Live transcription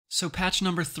So patch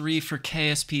number 3 for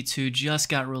KSP2 just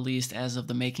got released as of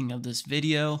the making of this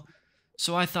video,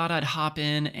 so I thought I'd hop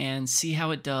in and see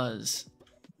how it does.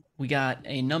 We got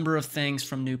a number of things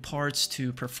from new parts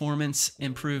to performance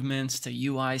improvements to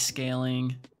UI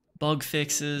scaling, bug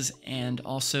fixes, and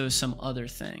also some other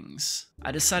things.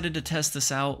 I decided to test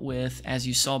this out with, as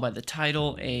you saw by the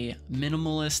title, a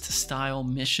minimalist style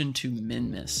mission to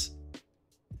Minmus.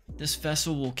 This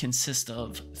vessel will consist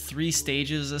of 3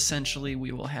 stages essentially.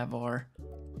 We will have our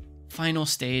final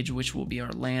stage, which will be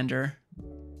our lander.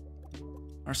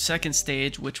 Our second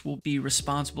stage, which will be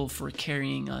responsible for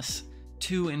carrying us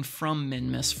to and from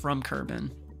Minmus from Kerbin.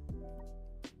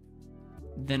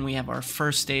 Then we have our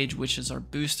first stage, which is our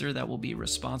booster that will be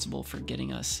responsible for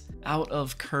getting us out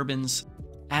of Kerbin's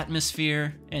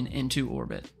atmosphere and into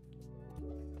orbit.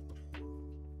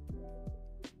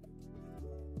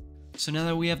 So now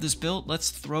that we have this built, let's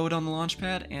throw it on the launch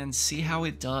pad and see how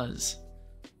it does.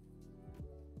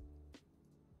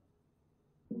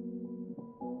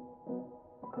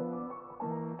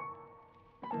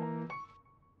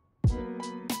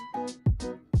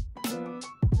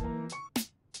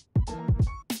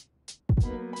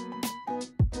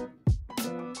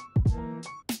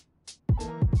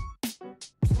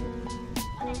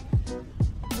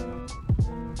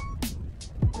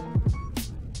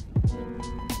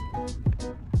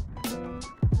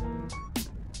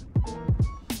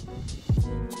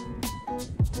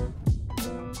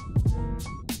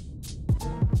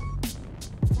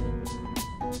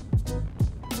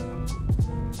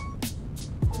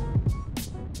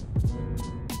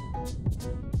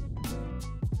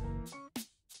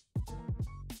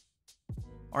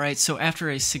 Alright, so after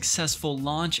a successful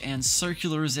launch and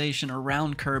circularization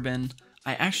around Kerbin,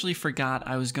 I actually forgot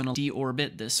I was going to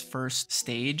deorbit this first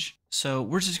stage. So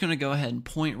we're just going to go ahead and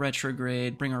point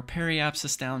retrograde, bring our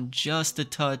periapsis down just a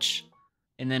touch,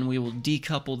 and then we will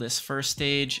decouple this first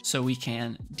stage so we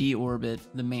can deorbit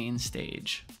the main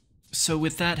stage. So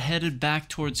with that headed back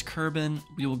towards Kerbin,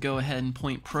 we will go ahead and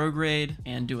point prograde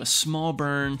and do a small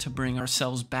burn to bring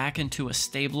ourselves back into a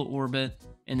stable orbit,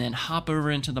 and then hop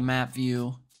over into the map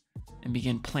view and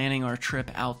begin planning our trip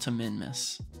out to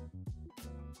Minmus.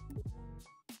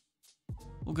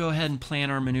 We'll go ahead and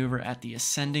plan our maneuver at the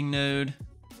ascending node,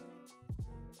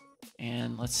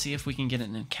 and let's see if we can get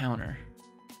an encounter.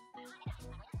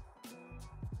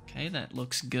 Okay, that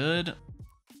looks good.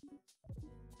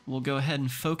 We'll go ahead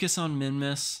and focus on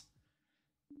Minmus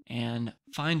and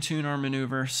fine-tune our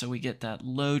maneuver so we get that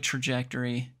low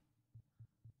trajectory.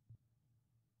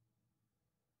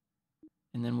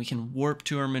 And then we can warp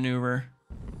to our maneuver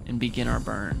and begin our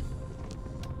burn.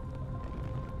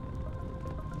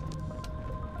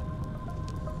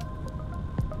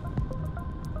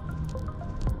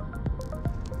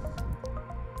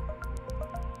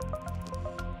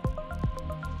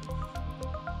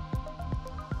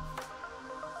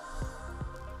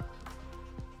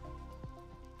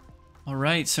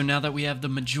 Alright, so now that we have the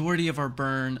majority of our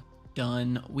burn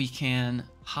done, we can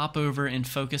hop over and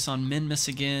focus on Minmus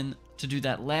again to do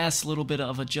that last little bit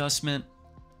of adjustment,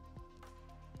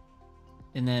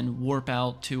 and then warp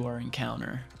out to our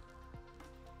encounter.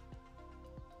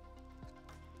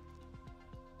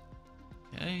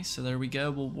 Okay, so there we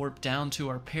go. We'll warp down to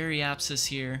our periapsis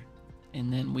here,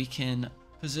 and then we can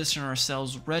position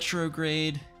ourselves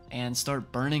retrograde and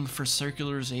start burning for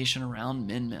circularization around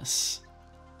Minmus.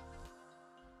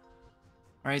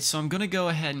 Alright, so I'm going to go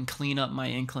ahead and clean up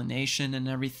my inclination and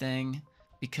everything,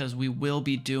 because we will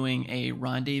be doing a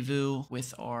rendezvous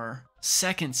with our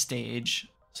second stage,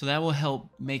 so that will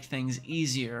help make things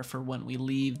easier for when we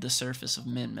leave the surface of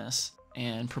Minmus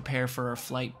and prepare for our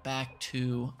flight back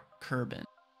to Kerbin.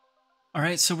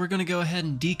 Alright, so we're going to go ahead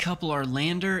and decouple our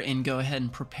lander and go ahead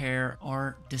and prepare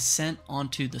our descent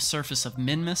onto the surface of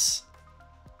Minmus.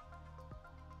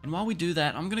 And while we do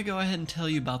that, I'm going to go ahead and tell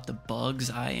you about the bugs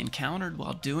I encountered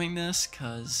while doing this,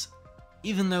 because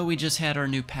even though we just had our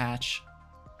new patch,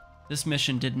 this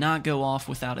mission did not go off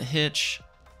without a hitch.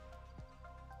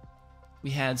 We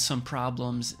had some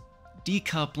problems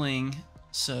decoupling,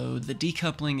 so the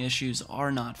decoupling issues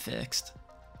are not fixed.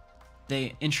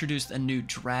 They introduced a new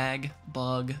drag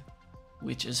bug,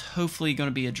 which is hopefully going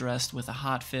to be addressed with a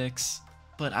hotfix,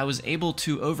 but I was able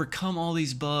to overcome all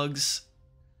these bugs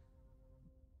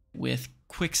with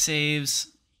quick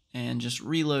saves and just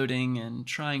reloading and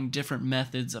trying different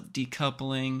methods of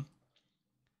decoupling.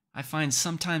 I find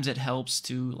sometimes it helps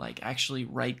to actually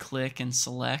right click and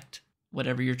select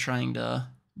whatever you're trying to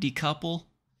decouple,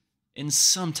 and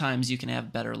sometimes you can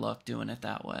have better luck doing it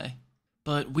that way.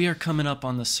 But we are coming up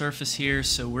on the surface here,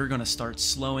 so we're going to start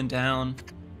slowing down.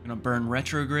 We're going to burn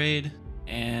retrograde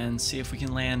and see if we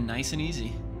can land nice and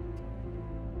easy.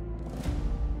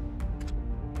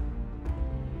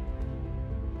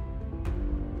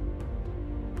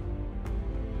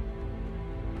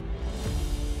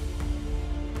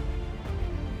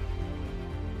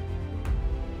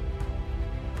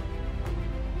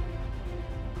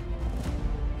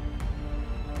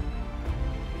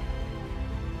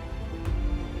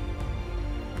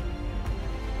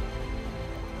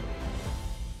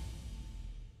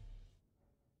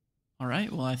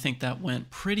 Alright, well I think that went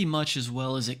pretty much as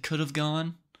well as it could have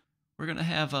gone. We're going to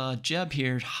have Jeb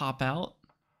here hop out.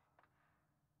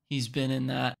 He's been in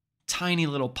that tiny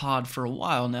little pod for a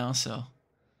while now, so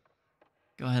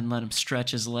go ahead and let him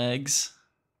stretch his legs.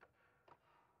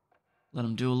 Let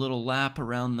him do a little lap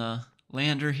around the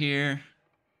lander here,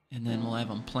 and then we'll have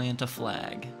him plant a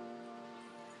flag.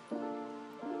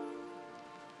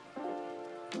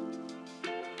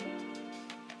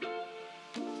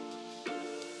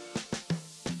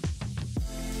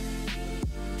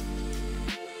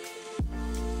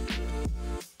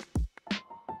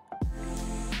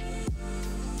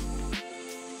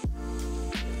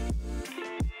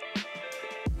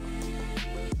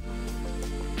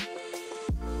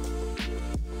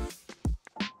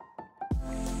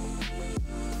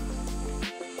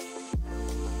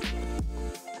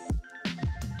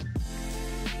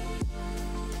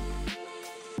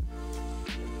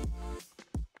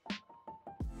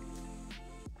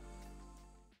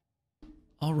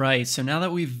 Alright, so now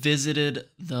that we've visited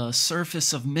the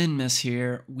surface of Minmus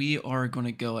here, we are going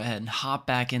to go ahead and hop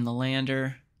back in the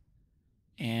lander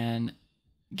and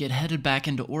get headed back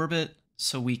into orbit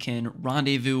so we can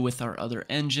rendezvous with our other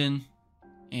engine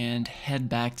and head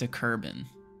back to Kerbin.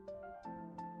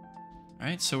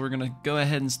 Alright, so we're going to go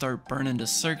ahead and start burning to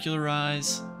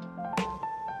circularize.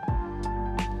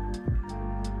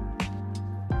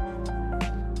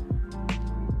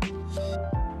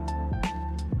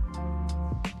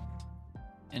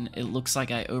 And it looks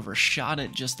like I overshot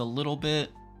it just a little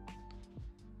bit.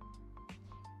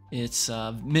 It's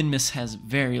Minmus has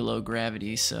very low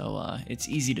gravity, so it's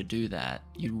easy to do that.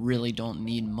 You really don't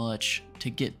need much to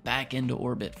get back into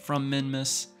orbit from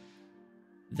Minmus.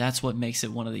 That's what makes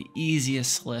it one of the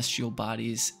easiest celestial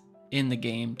bodies in the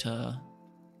game to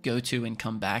go to and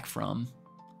come back from.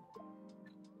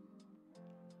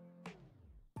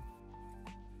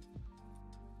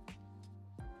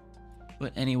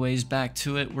 But anyways, back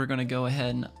to it. We're going to go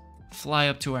ahead and fly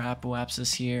up to our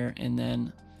apoapsis here and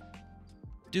then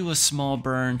do a small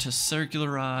burn to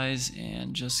circularize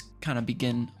and just kind of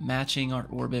begin matching our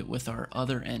orbit with our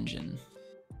other engine.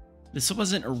 This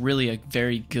wasn't really a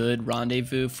very good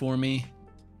rendezvous for me.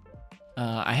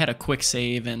 I had a quick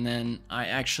save and then I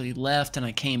actually left and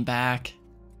I came back,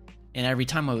 and every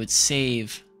time I would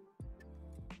save,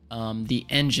 the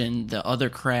engine, the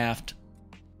other craft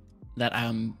that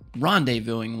I'm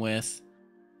rendezvousing with,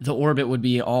 the orbit would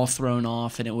be all thrown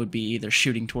off and it would be either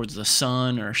shooting towards the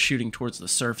sun or shooting towards the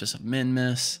surface of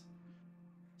Minmus.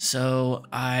 So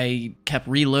I kept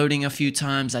reloading a few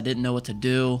times. I didn't know what to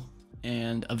do,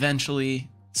 and eventually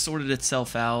it sorted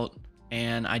itself out,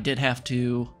 and I did have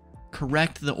to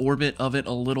correct the orbit of it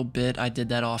a little bit. I did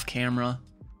that off camera,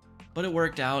 but it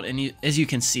worked out, and as you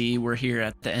can see, we're here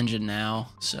at the engine now,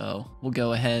 so we'll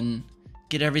go ahead and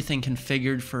get everything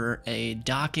configured for a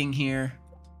docking here.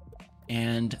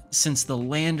 And since the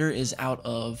lander is out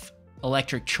of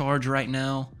electric charge right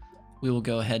now, we will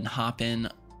go ahead and hop in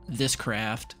this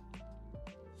craft.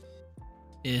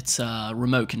 It's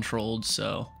remote controlled,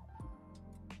 so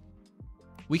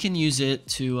we can use it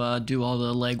to do all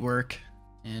the legwork.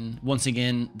 And once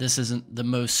again, this isn't the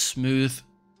most smooth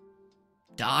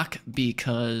dock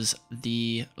because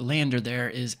the lander there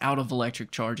is out of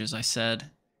electric charge, as I said,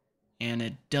 and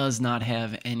it does not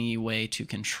have any way to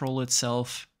control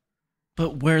itself.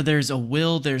 But where there's a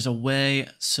will, there's a way,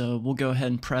 so we'll go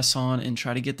ahead and press on and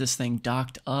try to get this thing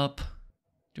docked up.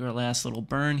 Do our last little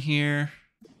burn here,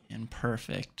 and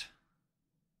perfect.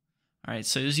 Alright,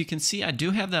 so as you can see, I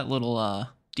do have that little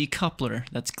decoupler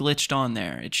that's glitched on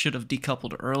there. It should have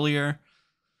decoupled earlier.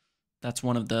 That's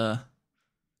one of the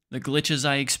glitches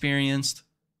I experienced.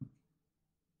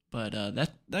 But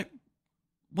that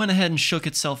went ahead and shook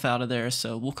itself out of there,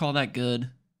 so we'll call that good.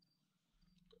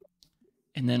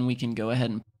 And then we can go ahead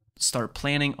and start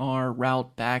planning our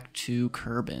route back to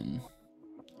Kerbin.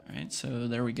 Alright, so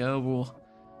there we go. We'll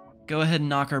go ahead and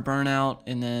knock our burn out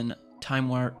and then time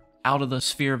warp out of the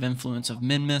sphere of influence of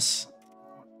Minmus,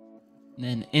 and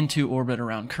then into orbit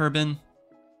around Kerbin.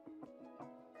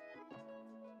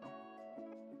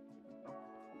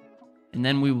 And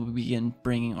then we will begin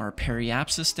bringing our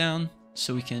periapsis down.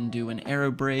 so we can do an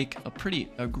aero brake, a pretty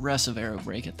aggressive aero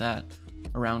brake at that,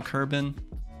 around Kerbin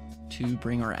to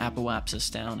bring our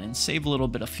apoapsis down and save a little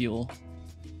bit of fuel.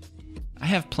 I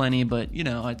have plenty, but you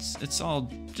know, it's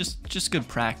all just good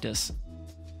practice.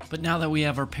 But now that we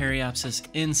have our periapsis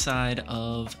inside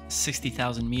of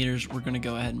 60,000 meters, we're going to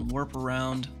go ahead and warp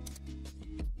around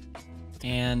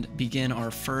and begin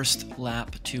our first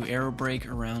lap to aero brake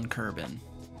around Kerbin.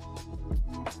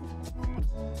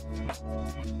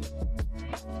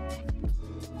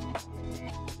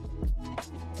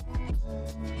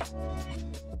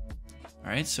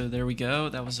 Alright, so there we go.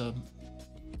 That was a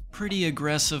pretty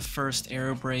aggressive first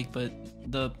aero brake, but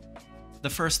the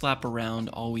first lap around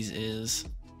always is.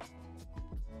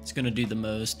 It's going to do the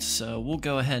most, so we'll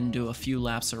go ahead and do a few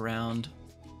laps around.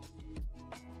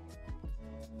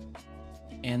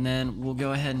 And then we'll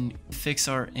go ahead and fix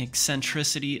our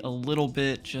eccentricity a little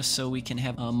bit just so we can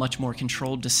have a much more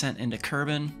controlled descent into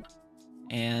Kerbin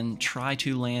and try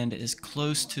to land as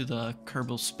close to the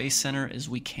Kerbal Space Center as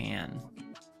we can.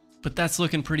 But that's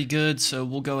looking pretty good, so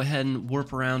we'll go ahead and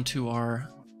warp around to our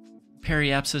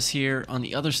periapsis here on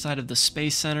the other side of the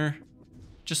Space Center,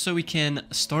 just so we can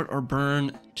start our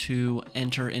burn to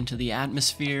enter into the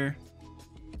atmosphere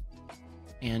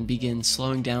and begin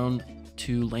slowing down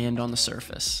to land on the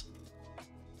surface.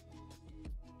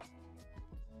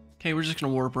 Okay, we're just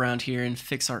going to warp around here and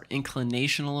fix our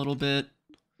inclination a little bit.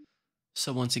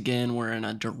 So once again, we're in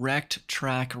a direct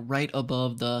track right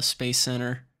above the Space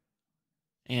Center,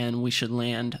 and we should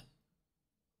land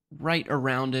right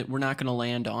around it. We're not going to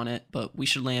land on it, but we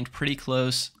should land pretty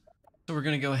close. So we're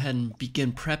going to go ahead and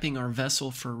begin prepping our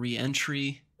vessel for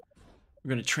re-entry. We're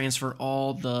going to transfer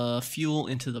all the fuel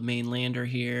into the main lander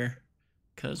here,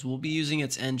 because we'll be using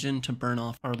its engine to burn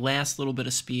off our last little bit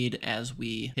of speed as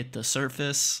we hit the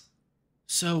surface.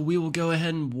 So we will go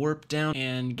ahead and warp down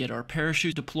and get our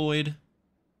parachute deployed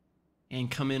and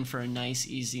come in for a nice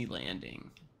easy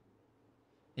landing.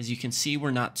 As you can see,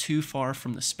 we're not too far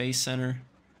from the Space Center.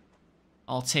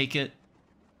 I'll take it.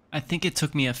 I think it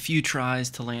took me a few tries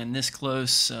to land this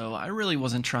close, so I really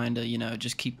wasn't trying to, you know,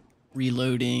 just keep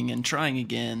reloading and trying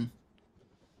again.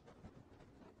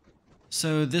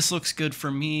 So this looks good for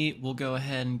me. We'll go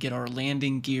ahead and get our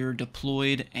landing gear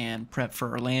deployed and prep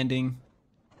for our landing.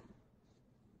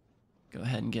 Go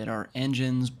ahead and get our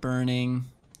engines burning.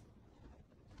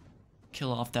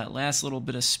 Kill off that last little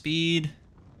bit of speed.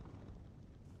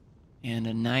 And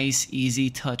a nice, easy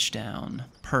touchdown.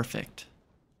 Perfect.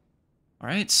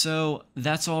 Alright, so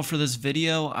that's all for this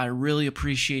video. I really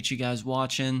appreciate you guys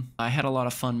watching. I had a lot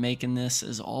of fun making this,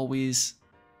 as always.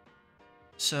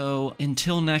 So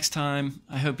until next time,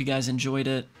 I hope you guys enjoyed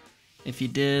it. If you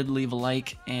did, leave a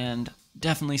like and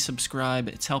definitely subscribe.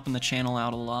 It's helping the channel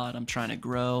out a lot. I'm trying to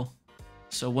grow.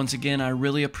 So once again, I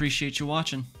really appreciate you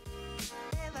watching.